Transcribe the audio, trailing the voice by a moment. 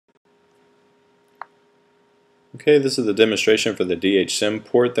Okay, this is the demonstration for the DHSim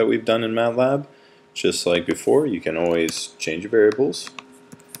port that we've done in MATLAB. Just like before, you can always change your variables.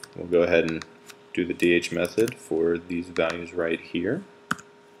 We'll go ahead and do the DH method for these values right here.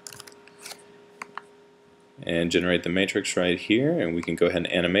 And generate the matrix right here, and we can go ahead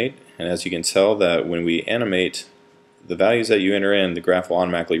and animate. And as you can tell, that when we animate, the values that you enter in, the graph will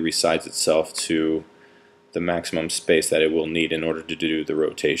automatically resize itself to the maximum space that it will need in order to do the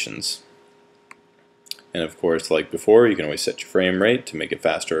rotations. And of course, like before, you can always set your frame rate to make it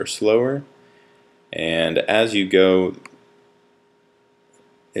faster or slower. And as you go,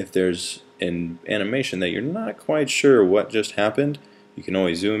 if there's an animation that you're not quite sure what just happened, you can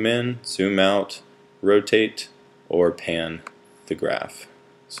always zoom in, zoom out, rotate, or pan the graph.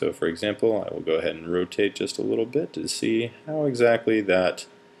 So for example, I will go ahead and rotate just a little bit to see how exactly that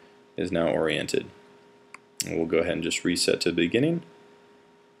is now oriented. And we'll go ahead and just reset to the beginning,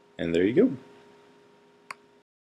 and there you go.